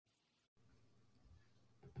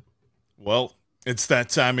Well, it's that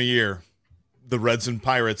time of year. The Reds and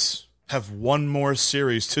Pirates have one more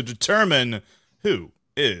series to determine who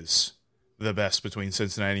is the best between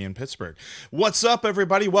Cincinnati and Pittsburgh. What's up,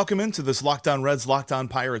 everybody? Welcome into this Locked On Reds, Locked On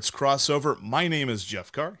Pirates crossover. My name is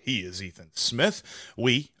Jeff Carr. He is Ethan Smith.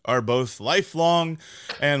 We are both lifelong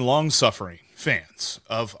and long-suffering fans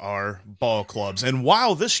of our ball clubs. And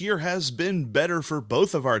while this year has been better for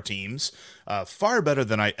both of our teams, far better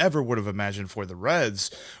than I ever would have imagined for the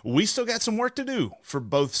Reds, we still got some work to do for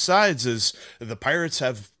both sides, as the Pirates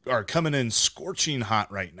are coming in scorching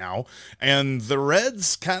hot right now, and the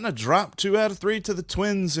Reds kind of dropped 2 out of 3 to the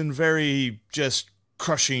Twins in very just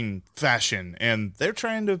crushing fashion, and they're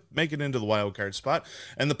trying to make it into the wild card spot,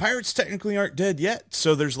 and the Pirates technically aren't dead yet,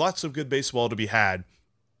 so there's lots of good baseball to be had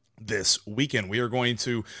this weekend. We are going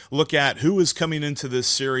to look at who is coming into this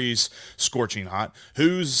series scorching hot,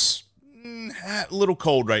 who's a little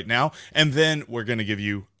cold right now, and then we're going to give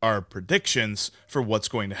you our predictions for what's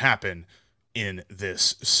going to happen in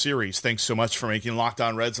this series. Thanks so much for making Locked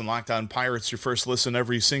On Reds and Locked On Pirates your first listen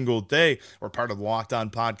every single day. We're part of the Locked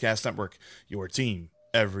On Podcast Network, your team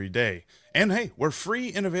every day. And hey, we're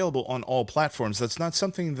free and available on all platforms. That's not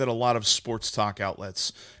something that a lot of sports talk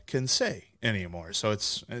outlets can say anymore. So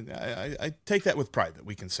I take that with pride that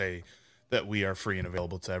we can say that we are free and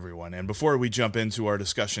available to everyone. And before we jump into our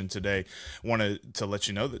discussion today, I wanted to let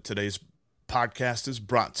you know that today's podcast is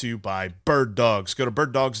brought to you by Bird Dogs. Go to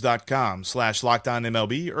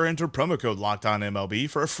birddogs.com/LockedOnMLB or enter promo code LockedOnMLB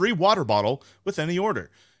for a free water bottle with any order.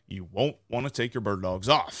 You won't want to take your bird dogs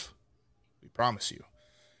off. We promise you.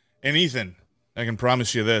 And Ethan, I can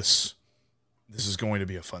promise you this is going to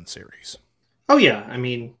be a fun series. Oh yeah, I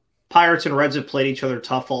mean, Pirates and Reds have played each other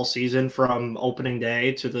tough all season, from opening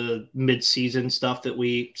day to the mid-season stuff that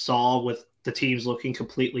we saw with the teams looking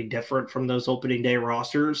completely different from those opening day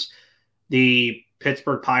rosters. The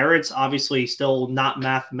Pittsburgh Pirates obviously still not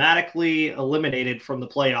mathematically eliminated from the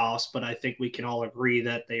playoffs, but I think we can all agree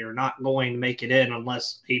that they are not going to make it in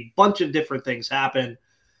unless a bunch of different things happen.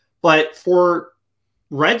 But for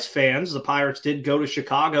Reds fans, the Pirates did go to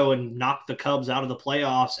Chicago and knock the Cubs out of the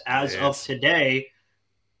playoffs as of today.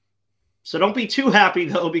 So don't be too happy,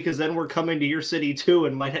 though, because then we're coming to your city, too,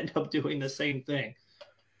 and might end up doing the same thing.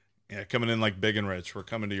 Yeah, coming in like big and rich. We're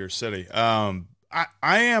coming to your city. I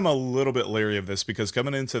am a little bit leery of this because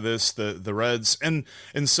coming into this, the Reds, and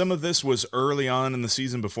some of this was early on in the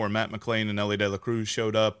season before Matt McClain and Ellie De La Cruz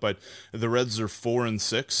showed up, but the Reds are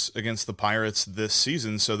 4-6 against the Pirates this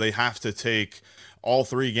season, so they have to take all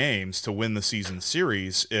 3 games to win the season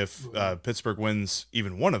series. If Pittsburgh wins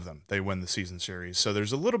even one of them, they win the season series. So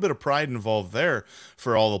there's a little bit of pride involved there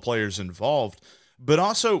for all the players involved. But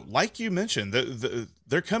also, like you mentioned,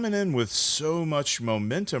 they're coming in with so much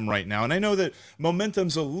momentum right now. And I know that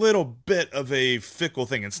momentum's a little bit of a fickle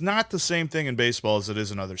thing. It's not the same thing in baseball as it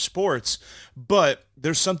is in other sports, but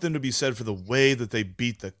there's something to be said for the way that they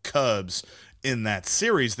beat the Cubs in that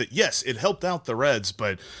series. That, yes, it helped out the Reds,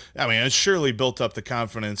 but I mean, it surely built up the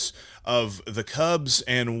confidence of the Cubs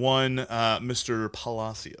and one Mr.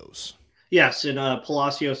 Palacios. Yes, and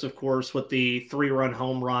Palacios, of course, with the 3-run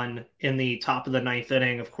home run in the top of the 9th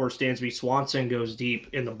inning. Of course, Dansby Swanson goes deep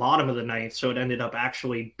in the bottom of the 9th, so it ended up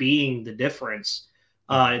actually being the difference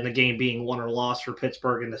in the game being won or lost for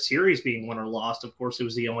Pittsburgh and the series being won or lost. Of course, it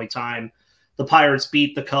was the only time the Pirates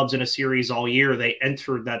beat the Cubs in a series all year. They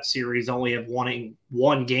entered that series only have won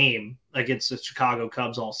one game against the Chicago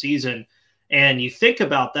Cubs all season. And you think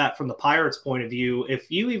about that from the Pirates' point of view, if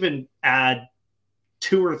you even add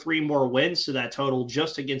 2 or 3 more wins to that total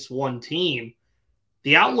just against one team,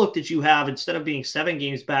 the outlook that you have, instead of being 7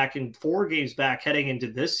 games back and 4 games back heading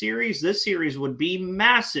into this series would be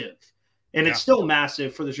massive. And it's still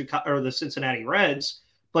massive for the Cincinnati Reds.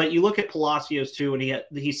 But you look at Palacios too, and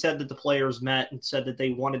he said that the players met and said that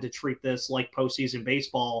they wanted to treat this like postseason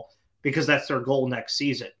baseball because that's their goal next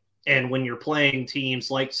season. And when you're playing teams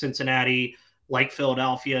like Cincinnati, like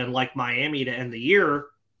Philadelphia, and like Miami to end the year,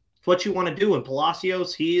 it's what you want to do. And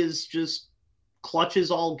Palacios, he is just clutches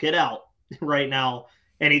all get out right now.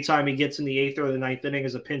 Anytime he gets in the 8th or the 9th inning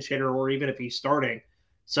as a pinch hitter, or even if he's starting.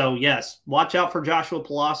 So yes, watch out for Joshua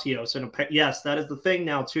Palacios. And yes, that is the thing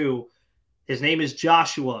now too. His name is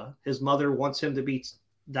Joshua. His mother wants him to be,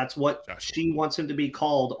 that's what she wants him to be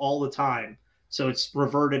called all the time. So it's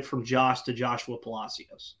reverted from Josh to Joshua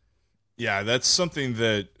Palacios. Yeah, that's something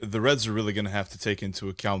that the Reds are really going to have to take into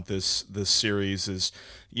account this series is,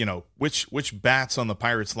 which bats on the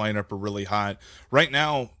Pirates lineup are really hot right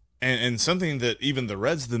now. And something that even the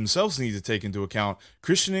Reds themselves need to take into account,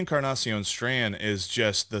 Christian Encarnacion Strand is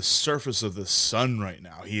just the surface of the sun right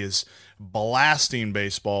now. He is blasting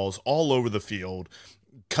baseballs all over the field.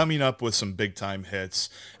 coming up with some big time hits,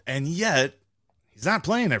 and yet he's not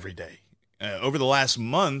playing every day. Over the last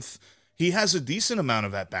month, he has a decent amount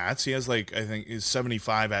of at bats. He has I think is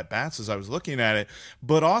 75 at bats as I was looking at it,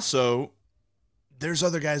 but also there's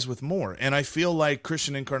other guys with more. And I feel like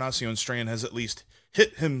Christian Encarnacion Strand has at least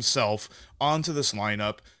hit himself onto this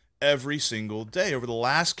lineup every single day. Over the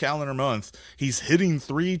last calendar month, he's hitting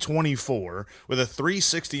 .324 with a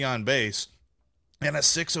 .360 on base and a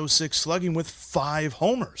 .606 slugging with 5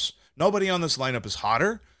 homers. Nobody on this lineup is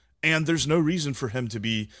hotter, and there's no reason for him to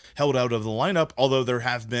be held out of the lineup, although there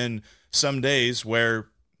have been some days where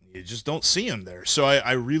you just don't see him there. So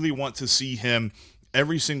I really want to see him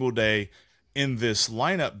every single day in this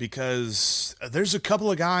lineup, because there's a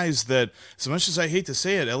couple of guys that, as much as I hate to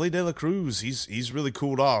say it, Ellie De La Cruz, he's really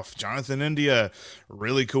cooled off. Jonathan India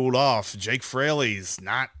really cooled off. Jake Fraley's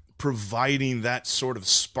not providing that sort of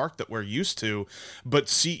spark that we're used to, but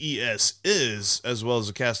CES is, as well as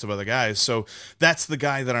a cast of other guys. So that's the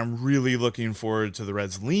guy that I'm really looking forward to the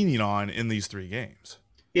Reds leaning on in these 3 games.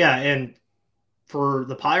 Yeah, and for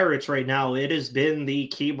the Pirates right now, it has been the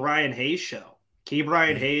Key Brian Hayes show. Key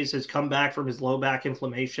Brian Hayes has come back from his low back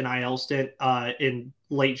inflammation IL stint in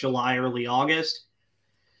late July, early August.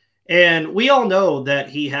 And we all know that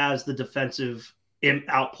he has the defensive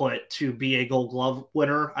output to be a Gold Glove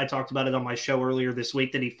winner. I talked about it on my show earlier this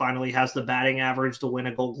week that he finally has the batting average to win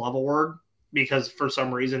a Gold Glove award, because for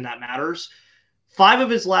some reason that matters. 5 of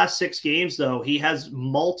his last 6 games, though, he has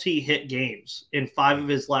multi-hit games in 5 of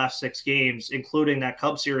his last 6 games, including that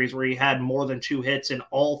Cubs series where he had more than 2 hits in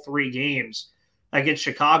all 3 games against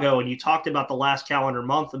Chicago. And you talked about the last calendar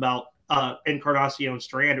month about Encarnacion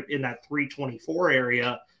Strand in that .324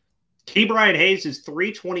 area. Key Brian Hayes is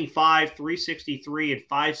 .325, .363, and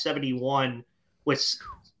 .571 with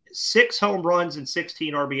 6 home runs and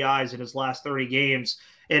 16 RBIs in his last 30 games.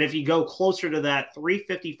 And if you go closer to that,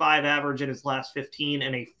 .355 average in his last 15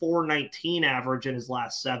 and a .419 average in his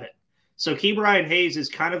last 7. So Key Brian Hayes has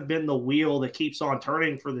kind of been the wheel that keeps on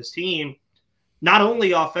turning for this team, not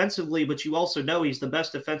only offensively, but you also know he's the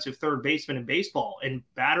best defensive third baseman in baseball. And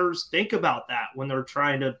batters think about that when they're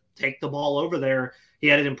trying to take the ball over there. He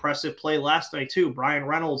had an impressive play last night, too. Brian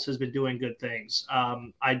Reynolds has been doing good things.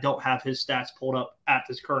 I don't have his stats pulled up at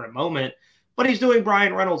this current moment, but he's doing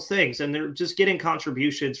Brian Reynolds things, and they're just getting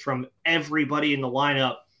contributions from everybody in the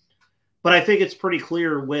lineup. But I think it's pretty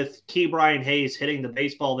clear with Key Brian Hayes hitting the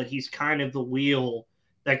baseball that he's kind of the wheel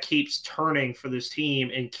that keeps turning for this team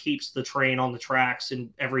and keeps the train on the tracks and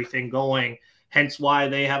everything going. Hence why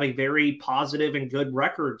they have a very positive and good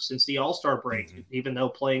record since the All-Star break, even though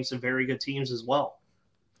playing some very good teams as well.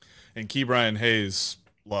 And Key Brian Hayes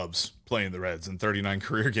loves playing the Reds. In 39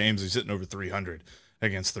 career games, he's hitting over 300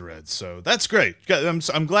 against the Reds. So that's great.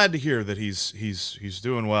 I'm glad to hear that he's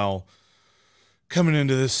doing well coming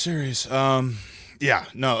into this series. I'm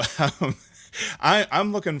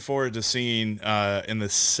looking forward to seeing in the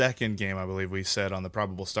second game, I believe we said on the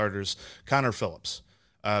probable starters, Connor Phillips,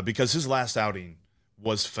 because his last outing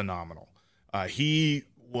was phenomenal. He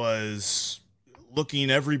was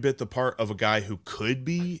looking every bit the part of a guy who could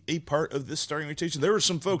be a part of this starting rotation. There were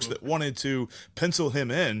some folks that wanted to pencil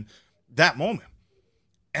him in that moment,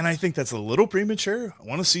 and I think that's a little premature. I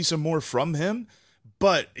want to see some more from him,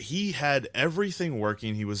 but he had everything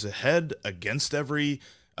working. He was ahead against every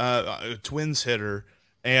Twins hitter,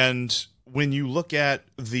 and when you look at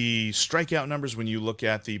the strikeout numbers, when you look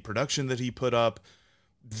at the production that he put up,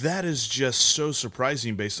 that is just so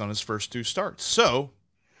surprising based on his first 2 starts. So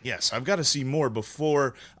yes, I've got to see more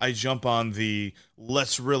before I jump on the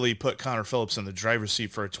let's really put Connor Phillips in the driver's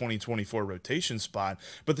seat for a 2024 rotation spot.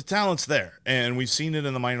 But the talent's there, and we've seen it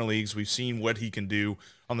in the minor leagues. We've seen what he can do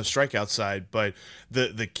on the strikeout side. But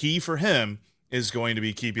the key for him is going to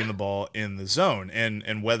be keeping the ball in the zone,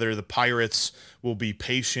 and whether the Pirates will be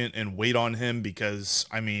patient and wait on him, because,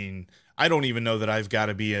 I mean, I don't even know that I've got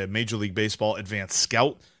to be a Major League Baseball advanced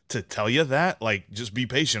scout to tell you that. Like, just be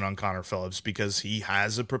patient on Connor Phillips, because he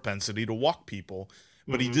has a propensity to walk people,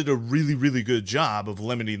 but he did a really, really good job of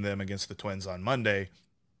limiting them against the Twins on Monday.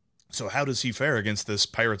 So how does he fare against this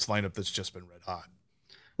Pirates lineup that's just been red hot?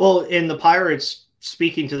 Well, in the Pirates,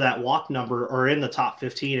 speaking to that walk number, are in the top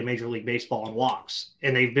 15 in Major League Baseball in walks,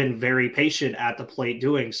 and they've been very patient at the plate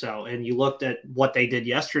doing so. And you looked at what they did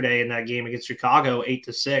yesterday in that game against Chicago,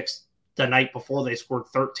 8-6. The night before, they scored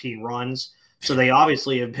 13 runs. So they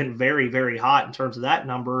obviously have been very, very hot in terms of that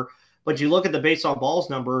number. But you look at the base on balls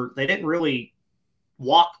number, they didn't really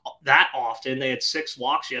walk that often. They had 6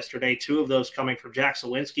 walks yesterday, 2 of those coming from Jack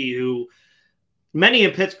Sawinski, who many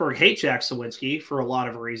in Pittsburgh hate Jack Sawinski for a lot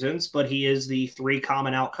of reasons, but he is the 3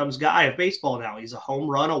 common outcomes guy of baseball now. He's a home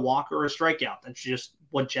run, a walk, or a strikeout. That's just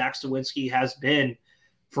what Jack Sawinski has been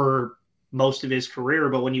for most of his career.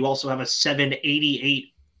 But when you also have a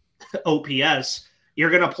 788 OPS, you're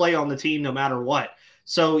going to play on the team no matter what.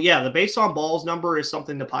 So, yeah, the base on balls number is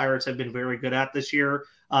something the Pirates have been very good at this year.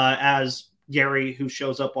 As Gary, who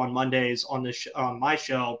shows up on Mondays on my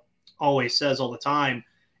show, always says all the time,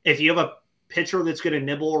 if you have a pitcher that's going to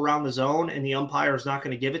nibble around the zone and the umpire is not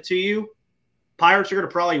going to give it to you, Pirates are going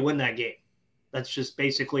to probably win that game. That's just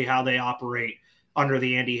basically how they operate under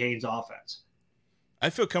the Andy Haynes offense. I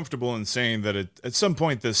feel comfortable in saying that at some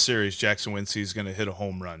point this series, Jack Sawinski is going to hit a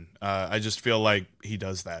home run. I just feel like he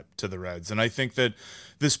does that to the Reds. And I think that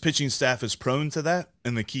this pitching staff is prone to that.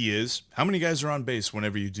 And the key is how many guys are on base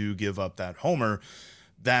whenever you do give up that homer.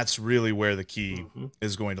 That's really where the key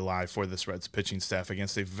is going to lie for this Reds pitching staff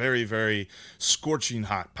against a very, very scorching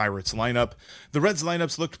hot Pirates lineup. The Reds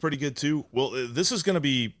lineups looked pretty good too. Well, this is going to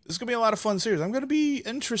be a lot of fun series. I'm going to be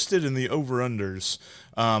interested in the over-unders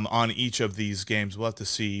on each of these games. We'll have to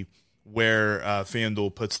see where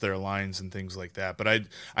FanDuel puts their lines and things like that. But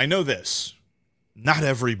I know this. Not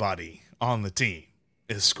everybody on the team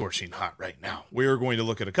is scorching hot right now. We are going to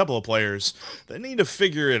look at a couple of players that need to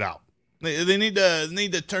figure it out. They need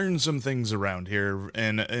to turn some things around here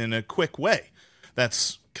in a quick way.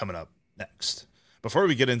 That's coming up next. Before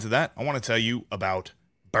we get into that, I want to tell you about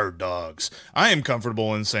Bird Dogs. I am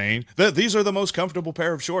comfortable in saying that these are the most comfortable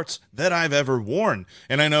pair of shorts that I've ever worn.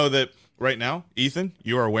 And I know that right now, Ethan,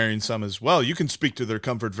 you are wearing some as well. You can speak to their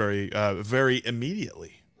comfort very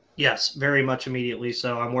immediately. Yes, very much immediately.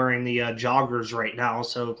 So I'm wearing the joggers right now.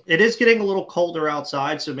 So it is getting a little colder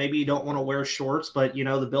outside. So maybe you don't want to wear shorts, but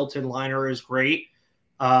the built-in liner is great.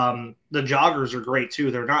 The joggers are great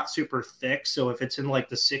too. They're not super thick. So if it's in like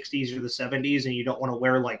the 60s or the 70s and you don't want to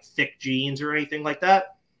wear like thick jeans or anything like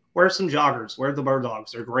that, wear some joggers. Wear the Bird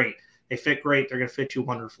Dogs. They're great. They fit great. They're going to fit you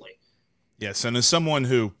wonderfully. Yes, and as someone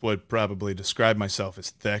who would probably describe myself as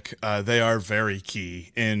thick, they are very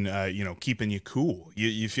key in keeping you cool.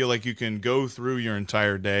 You feel like you can go through your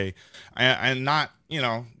entire day and not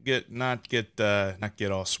get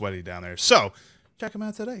all sweaty down there. So check them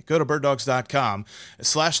out today. Go to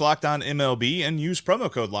birddogs.com/LockedOnMLB and use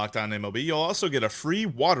promo code LockedOnMLB. You'll also get a free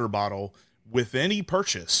water bottle with any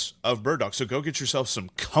purchase of Bird Dogs. So go get yourself some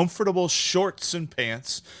comfortable shorts and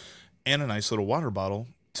pants and a nice little water bottle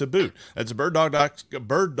to boot. That's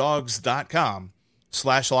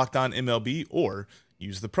birddogs.com/LockedOnMLB or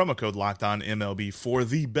use the promo code LockedOnMLB for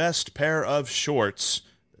the best pair of shorts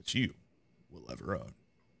that you will ever own.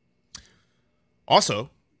 Also,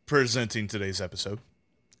 presenting today's episode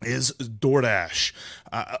is DoorDash.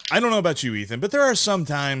 I don't know about you, Ethan, but there are some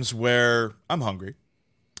times where I'm hungry,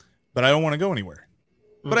 but I don't want to go anywhere.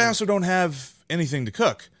 But I also don't have anything to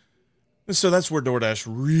cook. And so that's where DoorDash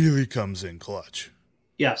really comes in clutch.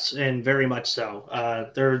 Yes, and very much so.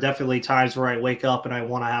 There are definitely times where I wake up and I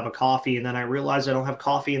want to have a coffee, and then I realize I don't have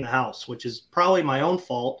coffee in the house, which is probably my own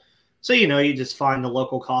fault. So, you just find the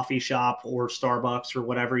local coffee shop or Starbucks or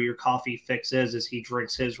whatever your coffee fix is as he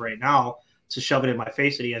drinks his right now to shove it in my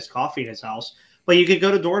face that he has coffee in his house. But you could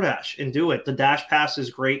go to DoorDash and do it. The Dash Pass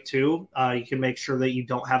is great, too. You can make sure that you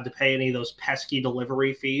don't have to pay any of those pesky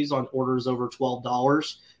delivery fees on orders over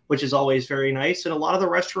 $12. Which is always very nice. And a lot of the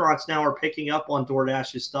restaurants now are picking up on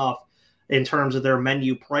DoorDash's stuff in terms of their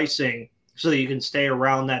menu pricing so that you can stay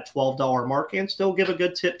around that $12 mark and still give a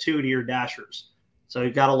good tip too to your Dashers. So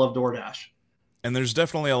you got to love DoorDash. And there's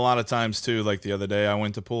definitely a lot of times too, like the other day I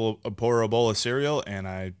went to pour a bowl of cereal and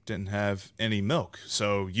I didn't have any milk.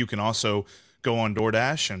 So you can also go on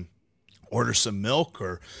DoorDash and order some milk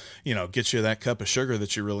or, get you that cup of sugar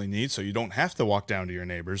that you really need so you don't have to walk down to your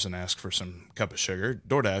neighbors and ask for some cup of sugar.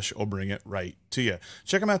 DoorDash will bring it right to you.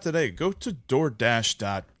 Check them out today. Go to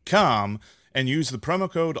DoorDash.com and use the promo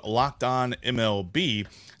code LockedOnMLB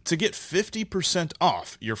to get 50%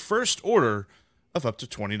 off your first order of up to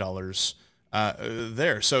 $20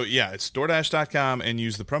 there. So, yeah, it's DoorDash.com and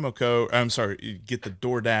use the promo code. Get the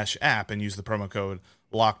DoorDash app and use the promo code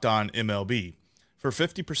LockedOnMLB. For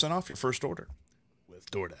 50% off your first order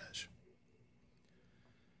with DoorDash.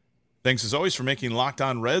 Thanks as always for making Locked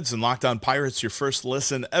On Reds and Locked On Pirates your first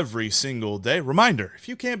listen every single day. Reminder, if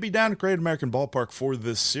you can't be down at Great American Ballpark for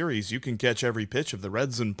this series, you can catch every pitch of the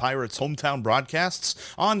Reds and Pirates hometown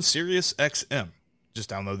broadcasts on SiriusXM.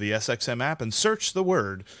 Just download the SXM app and search the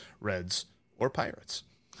word Reds or Pirates.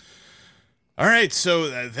 All right,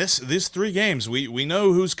 so these three games, we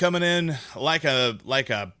know who's coming in like a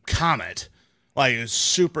comet. Like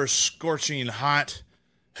super scorching hot,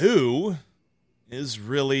 who is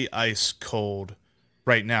really ice cold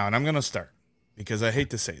right now. And I'm going to start because I hate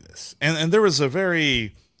to say this. And there was a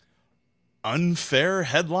very unfair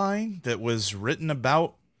headline that was written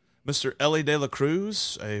about Mr. Ellie De La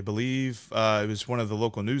Cruz. I believe it was one of the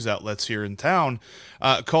local news outlets here in town,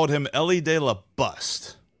 called him Ellie De La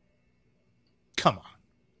Bust. Come on.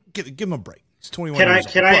 Give him a break. He's 21 years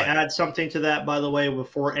old. Can I add something to that, by the way,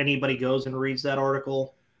 before anybody goes and reads that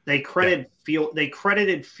article? They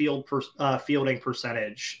credited fielding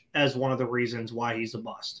percentage as one of the reasons why he's a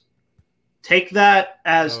bust. Take that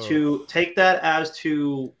as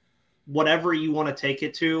to whatever you want to take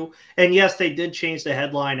it to. And yes, they did change the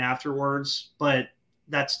headline afterwards, but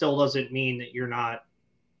that still doesn't mean that you're not,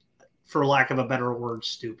 for lack of a better word,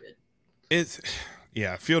 stupid.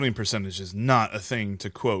 Fielding percentage is not a thing to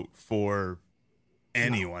quote for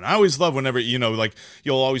anyone. No. I always love whenever, like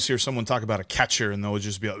you'll always hear someone talk about a catcher and they'll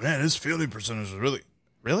just be like, man, his fielding percentage is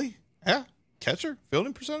really? Yeah. Catcher,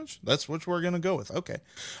 fielding percentage? That's what we're going to go with. Okay.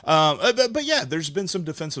 But yeah, there's been some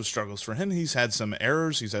defensive struggles for him. He's had some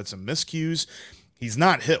errors. He's had some miscues. He's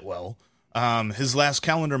not hit well. His last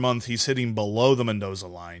calendar month, he's hitting below the Mendoza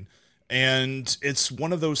line. And it's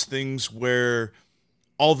one of those things where,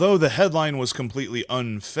 although the headline was completely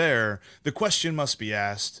unfair, the question must be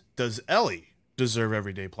asked, does Ellie deserve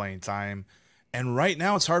everyday playing time? And right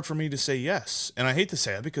now, it's hard for me to say yes. And I hate to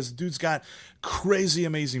say it because the dude's got crazy,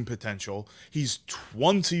 amazing potential. He's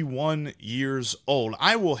 21 years old.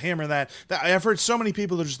 I will hammer that. I've heard so many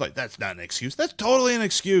people that are just like, that's not an excuse. That's totally an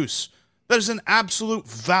excuse. That is an absolute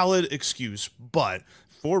valid excuse. But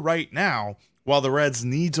for right now, while the Reds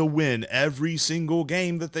need to win every single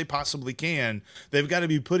game that they possibly can, they've got to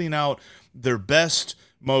be putting out their best,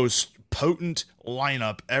 most potent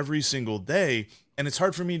lineup every single day. And it's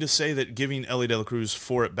hard for me to say that giving Ellie De La Cruz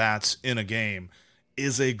 4 at-bats in a game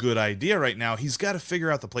is a good idea right now. He's got to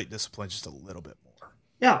figure out the plate discipline just a little bit more.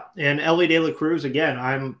 Yeah, and Ellie De La Cruz, again,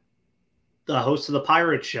 I'm the host of the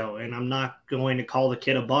Pirates show, and I'm not going to call the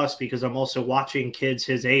kid a bust because I'm also watching kids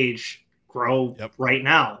his age grow right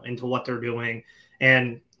now into what they're doing.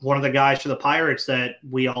 And one of the guys for the Pirates that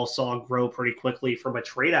we all saw grow pretty quickly from a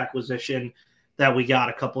trade acquisition that we got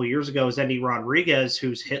a couple years ago is Endy Rodriguez,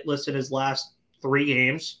 who's hitless in his last 3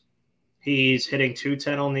 games. He's hitting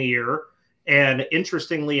 .210 on the year, and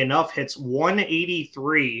interestingly enough, hits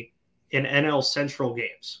 183 in NL Central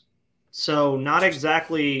games. So not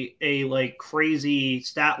exactly a crazy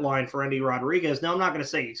stat line for Endy Rodriguez. Now, I'm not going to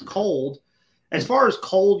say he's cold. As far as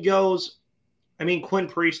cold goes, I mean, Quinn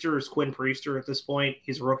Priester is Quinn Priester at this point.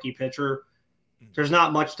 He's a rookie pitcher. There's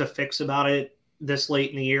not much to fix about it this late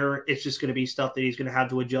in the year. It's just going to be stuff that he's going to have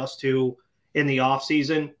to adjust to in the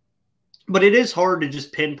offseason. But it is hard to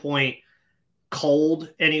just pinpoint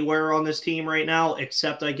cold anywhere on this team right now,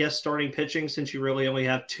 except, I guess, starting pitching, since you really only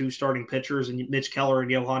have 2 starting pitchers, and Mitch Keller and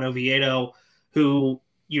Johan Oviedo, who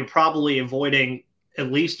you're probably avoiding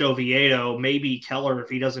at least Oviedo, maybe Keller if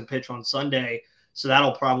he doesn't pitch on Sunday. So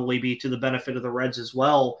that'll probably be to the benefit of the Reds as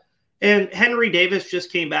well. And Henry Davis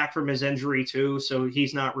just came back from his injury too, so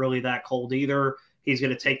he's not really that cold either. He's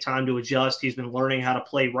going to take time to adjust. He's been learning how to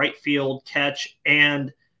play right field, catch,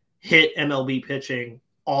 and hit MLB pitching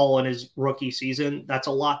all in his rookie season. That's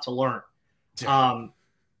a lot to learn. Yeah.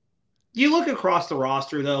 You look across the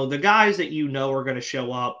roster, though, the guys that you know are going to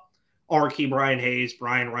show up are Brian Hayes,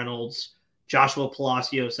 Brian Reynolds, Joshua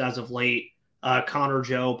Palacios as of late, Connor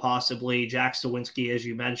Joe possibly, Jack Sawinski, as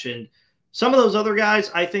you mentioned. Some of those other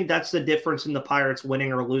guys, I think that's the difference in the Pirates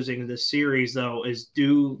winning or losing this series, though, is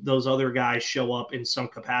do those other guys show up in some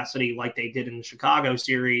capacity like they did in the Chicago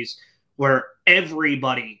series where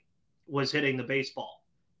everybody was hitting the baseball?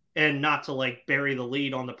 And not to bury the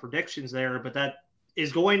lead on the predictions there, but that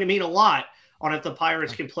is going to mean a lot on if the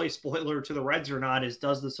Pirates can play spoiler to the Reds or not, is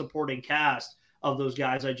does the supporting cast of those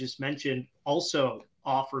guys I just mentioned also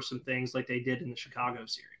offer some things like they did in the Chicago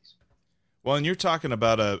series? Well, and you're talking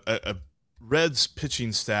about a Reds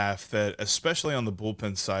pitching staff that, especially on the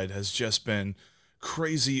bullpen side, has just been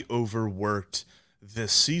crazy overworked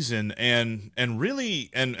this season. And really,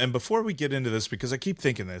 and before we get into this, because I keep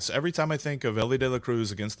thinking this, every time I think of Ellie De La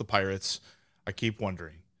Cruz against the Pirates, I keep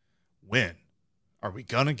wondering, when are we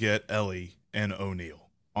going to get Ellie and O'Neill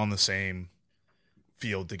on the same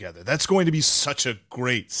field together? That's going to be such a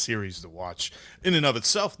great series to watch in and of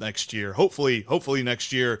itself next year. Hopefully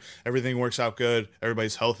next year, everything works out good.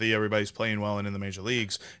 Everybody's healthy. Everybody's playing well and in the major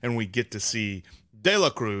leagues. And we get to see De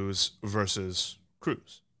La Cruz versus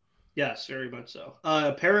Cruz. Yes, very much so.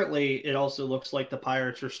 Apparently, it also looks like the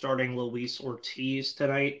Pirates are starting Luis Ortiz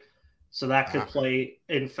tonight. So that could play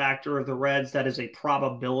in factor of the Reds. That is a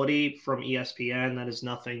probability from ESPN. That is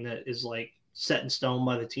nothing that is set in stone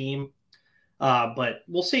by the team. But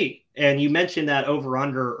we'll see. And you mentioned that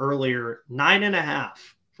over-under earlier, 9.5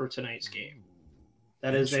 for tonight's game.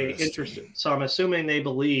 That is interesting. So I'm assuming they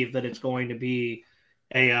believe that it's going to be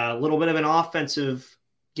a little bit of an offensive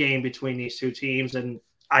game between these two teams. And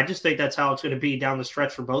I just think that's how it's going to be down the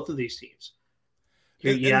stretch for both of these teams.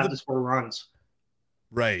 You have the 4 runs.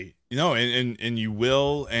 Right. And you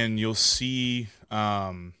will, and you'll see,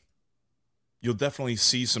 you'll definitely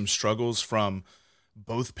see some struggles from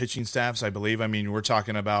both pitching staffs, I believe. I mean, we're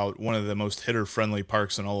talking about one of the most hitter-friendly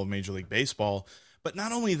parks in all of Major League Baseball. But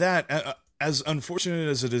not only that, as unfortunate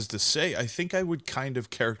as it is to say, I think I would kind of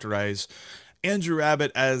characterize Andrew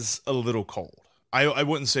Abbott as a little cold. I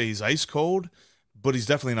wouldn't say he's ice cold, but he's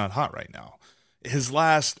definitely not hot right now. His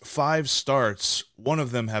last 5 starts, one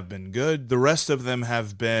of them have been good. The rest of them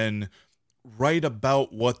have been right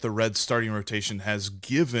about what the Reds starting rotation has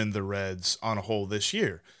given the Reds on a whole this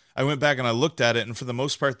year. I went back and I looked at it, and for the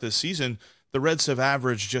most part this season, the Reds have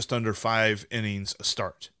averaged just under 5 innings a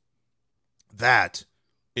start. That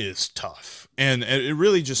is tough. And it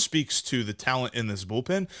really just speaks to the talent in this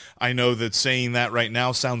bullpen. I know that saying that right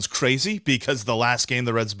now sounds crazy because the last game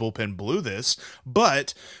the Reds bullpen blew this,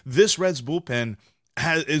 but this Reds bullpen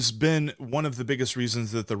has been one of the biggest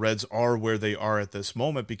reasons that the Reds are where they are at this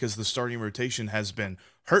moment, because the starting rotation has been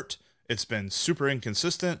hurt. It's been super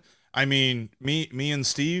inconsistent. I mean, me and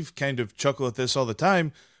Steve kind of chuckle at this all the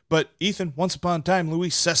time, but Ethan, once upon a time,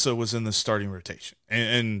 Luis Cessa was in the starting rotation,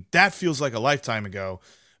 and that feels like a lifetime ago.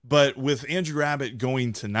 But with Andrew Abbott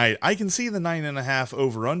going tonight, I can see the 9.5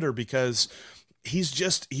 over under, because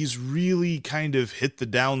he's really kind of hit the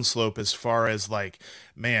downslope as far as like,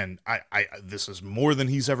 man, this is more than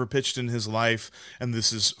he's ever pitched in his life, and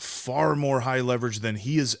this is far more high leverage than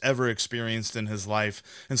he has ever experienced in his life.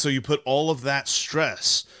 And so you put all of that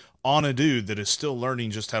stress on a dude that is still learning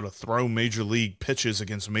just how to throw major league pitches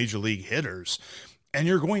against major league hitters, and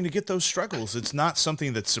you're going to get those struggles. It's not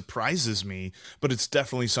something that surprises me, but it's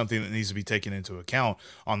definitely something that needs to be taken into account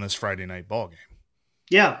on this Friday night ball game.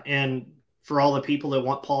 Yeah, and for all the people that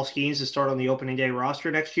want Paul Skeens to start on the opening day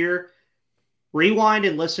roster next year, rewind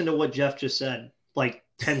and listen to what Jeff just said like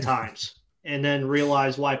 10 times, and then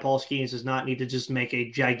realize why Paul Skeens does not need to just make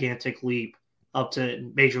a gigantic leap up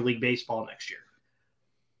to Major League Baseball next year.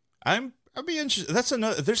 I'd be interested.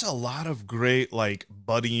 There's a lot of great like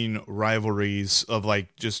budding rivalries of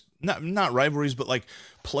like just not rivalries, but like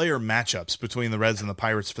player matchups between the Reds and the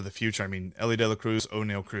Pirates for the future. I mean, Ellie De La Cruz,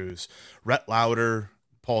 O'Neal Cruz, Rhett Lauder,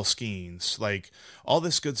 Paul Skeens, like all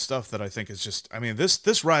this good stuff that I think is just, I mean,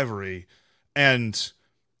 this rivalry, and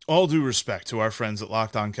all due respect to our friends at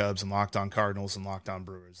Locked On Cubs and Locked On Cardinals and Locked On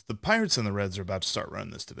Brewers, the Pirates and the Reds are about to start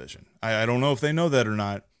running this division. I don't know if they know that or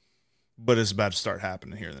not, but it's about to start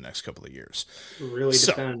happening here in the next couple of years. It really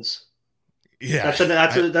depends. Yeah.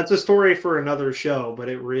 That's a story for another show, but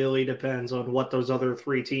it really depends on what those other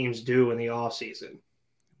 3 teams do in the offseason.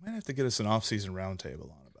 Might have to get us an offseason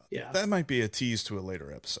roundtable on about that. That might be a tease to a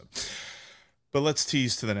later episode. But let's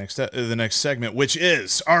tease to the next segment, which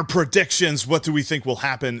is our predictions. What do we think will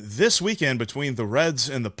happen this weekend between the Reds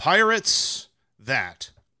and the Pirates?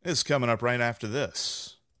 That is coming up right after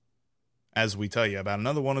this, as we tell you about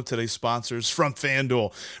another one of today's sponsors from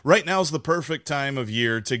FanDuel. Right now is the perfect time of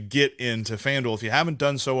year to get into FanDuel. If you haven't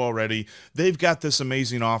done so already, they've got this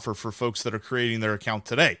amazing offer for folks that are creating their account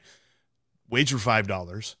today. Wager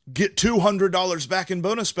 $5, get $200 back in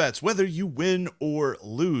bonus bets, whether you win or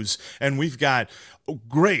lose. And we've got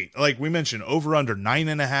great, like we mentioned, over under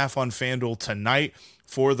 9.5 on FanDuel tonight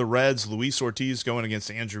for the Reds. Luis Ortiz going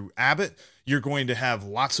against Andrew Abbott. You're going to have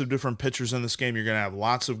lots of different pitchers in this game. You're going to have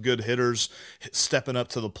lots of good hitters stepping up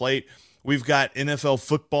to the plate. We've got NFL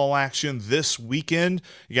football action this weekend.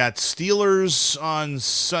 You got Steelers on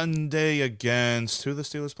Sunday against, who are the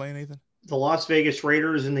Steelers playing, Ethan? The Las Vegas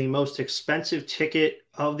Raiders in the most expensive ticket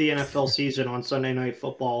of the NFL season on Sunday Night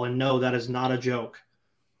Football. And no, that is not a joke.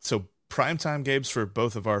 So primetime games for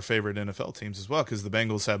both of our favorite NFL teams as well, because the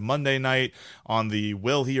Bengals have Monday night on the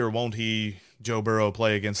will he or won't he Joe Burrow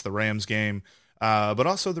play against the Rams game, but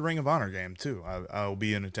also the Ring of Honor game too. I'll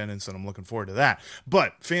be in attendance, and I'm looking forward to that.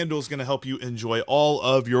 But FanDuel is going to help you enjoy all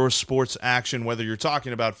of your sports action, whether you're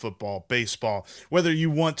talking about football, baseball, whether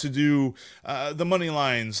you want to do the money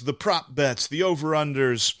lines, the prop bets, the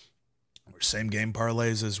over-unders, or same game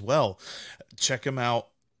parlays as well. Check them out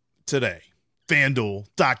today.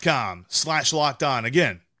 FanDuel.com/lockedon.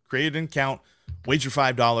 Again, create an account, wager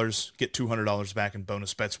 $5, get $200 back in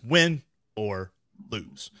bonus bets, win or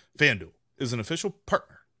lose. FanDuel is an official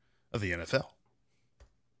partner of the NFL.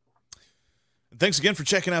 And thanks again for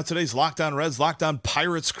checking out today's Locked On Reds, Locked On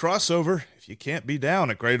Pirates crossover. If you can't be down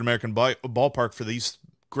at Great American Ballpark for these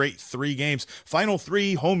great 3 games, final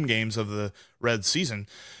 3 home games of the Reds season.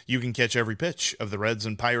 You can catch every pitch of the Reds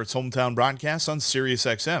and Pirates hometown broadcast on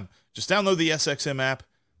SiriusXM. Just download the SXM app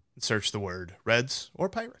and search the word Reds or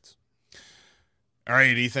Pirates. All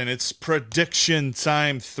right, Ethan, it's prediction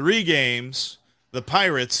time. 3 games. The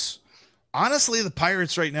Pirates, honestly, the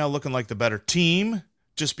Pirates right now looking like the better team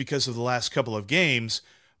just because of the last couple of games.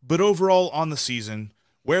 But overall on the season,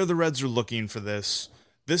 where the Reds are looking for this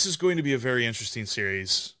is going to be a very interesting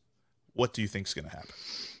series. What do you think is going to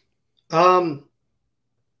happen?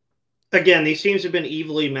 Again, these teams have been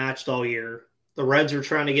evenly matched all year. The Reds are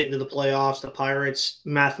trying to get into the playoffs. The Pirates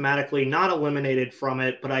mathematically not eliminated from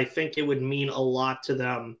it, but I think it would mean a lot to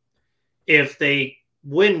them if they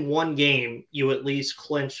win 1 game. You at least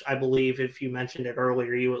clinch, I believe, if you mentioned it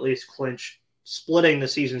earlier, you at least clinch splitting the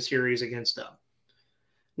season series against them.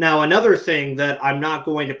 Now, another thing that I'm not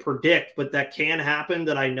going to predict, but that can happen,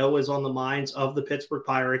 that I know is on the minds of the Pittsburgh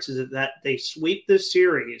Pirates, is that they sweep this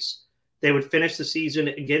series. They would finish the season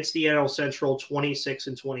against the NL Central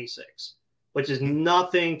 26-26, which is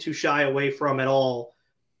nothing to shy away from at all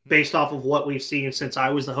based off of what we've seen since I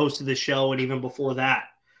was the host of the show and even before that,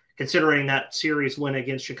 considering that series win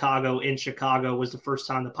against Chicago in Chicago was the first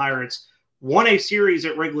time the Pirates won a series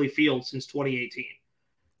at Wrigley Field since 2018.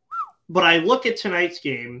 But I look at tonight's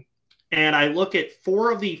game, and I look at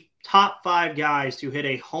 4 of the top 5 guys to hit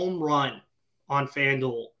a home run on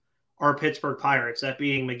FanDuel are Pittsburgh Pirates, that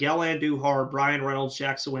being Miguel Andujar, Brian Reynolds,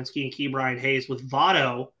 Jack Sawinski, and Ke'Bryan Hayes, with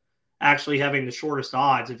Votto actually having the shortest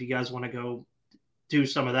odds if you guys want to go do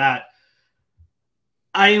some of that.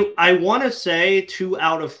 I want to say 2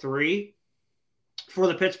 out of 3 for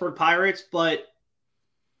the Pittsburgh Pirates, but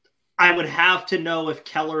I would have to know if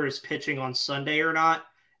Keller is pitching on Sunday or not.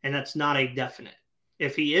 And that's not a definite.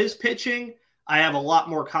 If he is pitching, I have a lot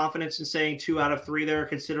more confidence in saying 2 out of 3 there,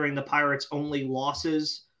 considering the Pirates' only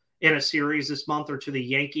losses in a series this month are to the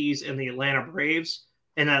Yankees and the Atlanta Braves.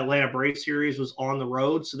 And that Atlanta Braves series was on the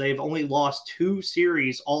road. So they've only lost 2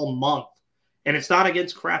 series all month. And it's not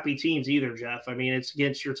against crappy teams either, Jeff. I mean, it's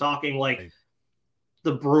against, you're talking like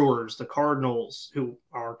the Brewers, the Cardinals, who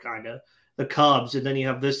are kind of the Cubs. And then you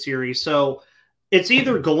have this series. So it's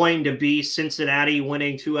either going to be Cincinnati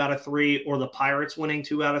winning 2 out of 3 or the Pirates winning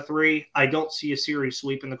 2 out of 3. I don't see a series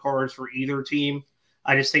sweep in the cards for either team.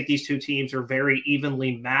 I just think these 2 teams are very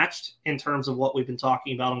evenly matched in terms of what we've been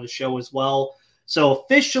talking about on the show as well. So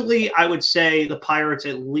officially, I would say the Pirates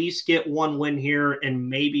at least get 1 win here and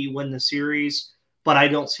maybe win the series, but I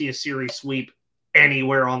don't see a series sweep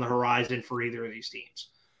anywhere on the horizon for either of these teams.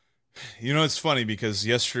 You know, it's funny because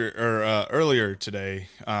earlier today,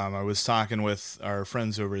 I was talking with our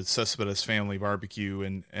friends over at Cespedes Family Barbecue,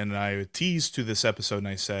 and I teased to this episode, and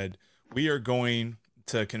I said, we are going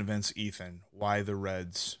to convince Ethan why the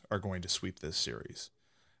Reds are going to sweep this series.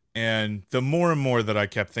 And the more and more that I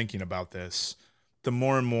kept thinking about this, the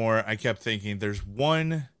more and more I kept thinking there's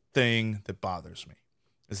one thing that bothers me,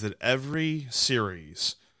 is that every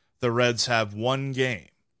series, the Reds have 1 game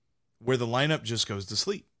where the lineup just goes to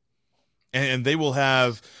sleep. And they will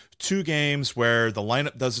have 2 games where the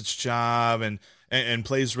lineup does its job and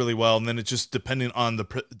plays really well, and then it's just depending on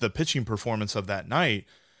the pitching performance of that night.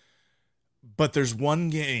 But there's 1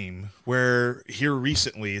 game where here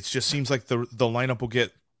recently it just seems like the lineup will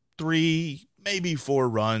get 3, maybe 4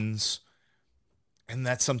 runs, and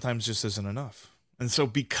that sometimes just isn't enough. And so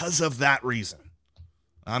because of that reason,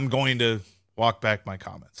 I'm going to walk back my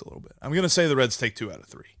comments a little bit. I'm going to say the Reds take 2 out of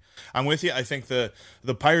 3. I'm with you. I think the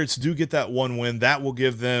Pirates do get that 1 win. That will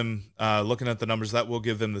give them, looking at the numbers, that will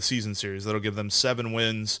give them the season series. That'll give them 7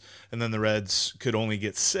 wins, and then the Reds could only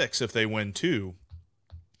get 6 if they win 2.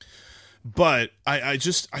 But I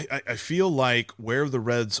feel like where the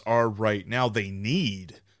Reds are right now, they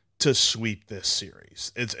need to sweep this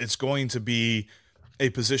series. It's going to be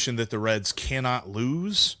a position that the Reds cannot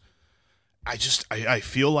lose. I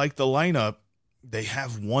feel like the lineup, they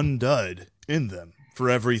have 1 dud in them for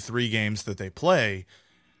every 3 games that they play.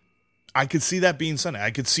 I could see that being Sunday. I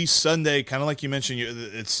could see Sunday, kind of like you mentioned,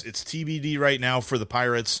 it's TBD right now for the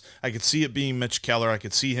Pirates. I could see it being Mitch Keller. I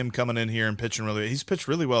could see him coming in here and pitching really. He's pitched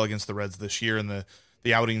really well against the Reds this year in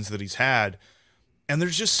the outings that he's had. And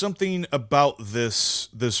there's just something about this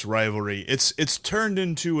rivalry. It's turned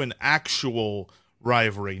into an actual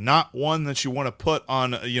rivalry, not one that you want to put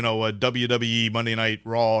on, a WWE Monday Night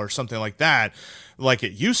Raw or something like that, like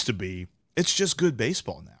it used to be. It's just good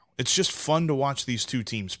baseball now. It's just fun to watch these 2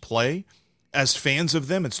 teams play. As fans of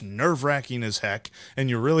them, it's nerve-wracking as heck, and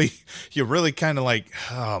you're really kind of like,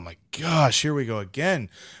 oh my gosh, here we go again.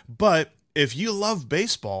 But if you love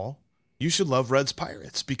baseball, you should love Reds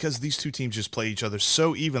Pirates, because these two teams just play each other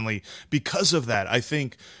so evenly. Because of that, I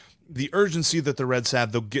think the urgency that the Reds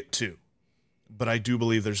have, they'll get to. But I do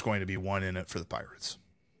believe there's going to be one in it for the Pirates.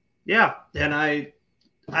 Yeah, and I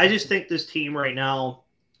just think this team right now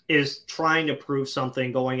is trying to prove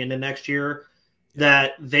something going into next year,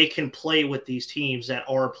 that they can play with these teams that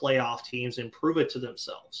are playoff teams and prove it to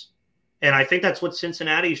themselves. And I think that's what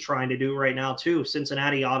Cincinnati is trying to do right now too.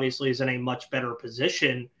 Cincinnati obviously is in a much better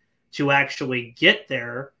position to actually get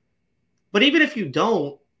there. But even if you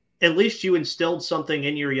don't, at least you instilled something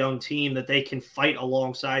in your young team that they can fight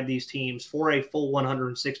alongside these teams for a full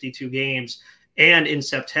 162 games and in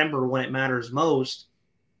September when it matters most,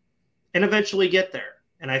 and eventually get there.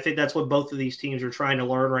 And I think that's what both of these teams are trying to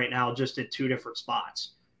learn right now, just at two different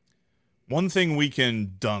spots. One thing we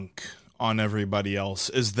can dunk on everybody else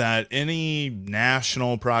is that any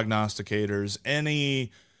national prognosticators,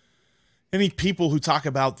 any people who talk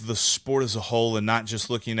about the sport as a whole and not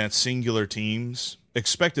just looking at singular teams,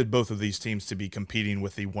 expected both of these teams to be competing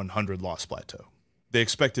with the 100-loss plateau. They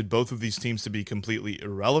expected both of these teams to be completely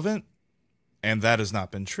irrelevant, and that has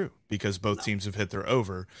not been true, because both teams have hit their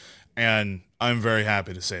over, and I'm very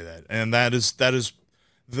happy to say that. And that is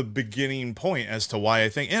the beginning point as to why I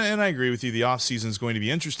think, and I agree with you, the offseason is going to be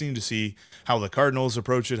interesting to see how the Cardinals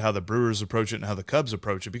approach it, how the Brewers approach it, and how the Cubs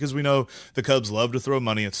approach it, because we know the Cubs love to throw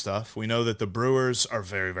money at stuff. We know that the Brewers are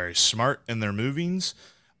very, very smart in their movings.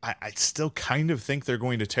 I still kind of think they're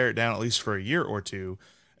going to tear it down at least for a year or two.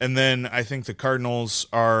 And then I think the Cardinals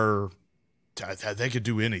they could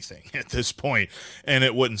do anything at this point, and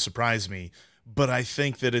it wouldn't surprise me. But I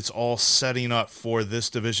think that it's all setting up for this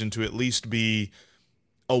division to at least be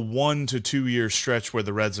a 1 to 2 year stretch where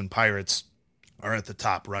the Reds and Pirates are at the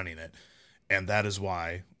top running it. And that is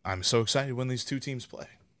why I'm so excited when these two teams play.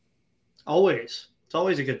 Always. It's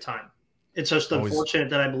always a good time. It's just unfortunate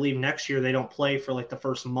that I believe next year they don't play for like the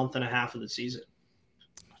first month and a half of the season.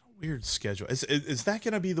 Weird schedule. Is that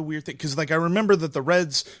going to be the weird thing? Because, I remember that the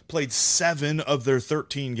Reds played 7 of their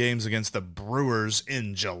 13 games against the Brewers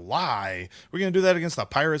in July. We're going to do that against the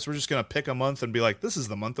Pirates. We're just going to pick a month and be like, this is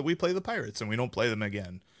the month that we play the Pirates, and we don't play them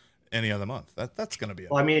again any other month. That's going to be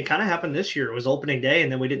it. Well, I mean, it kind of happened this year. It was opening day,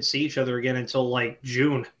 and then we didn't see each other again until like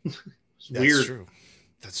June. It's weird.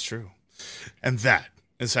 That's true. And that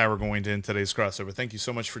is how we're going to end today's crossover. Thank you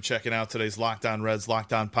so much for checking out today's Locked On Reds,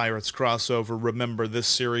 Locked On Pirates crossover. Remember, this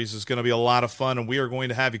series is going to be a lot of fun, and we are going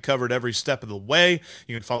to have you covered every step of the way.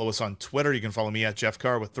 You can follow us on Twitter. You can follow me at Jeff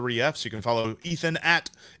Carr with 3 Fs. You can follow Ethan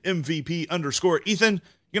at MVP_Ethan. You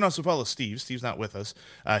can also follow Steve. Steve's not with us.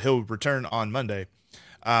 He'll return on Monday.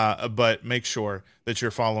 But make sure that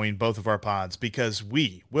you're following both of our pods, because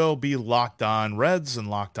we will be Locked On Reds and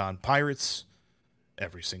Locked On Pirates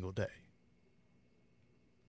every single day.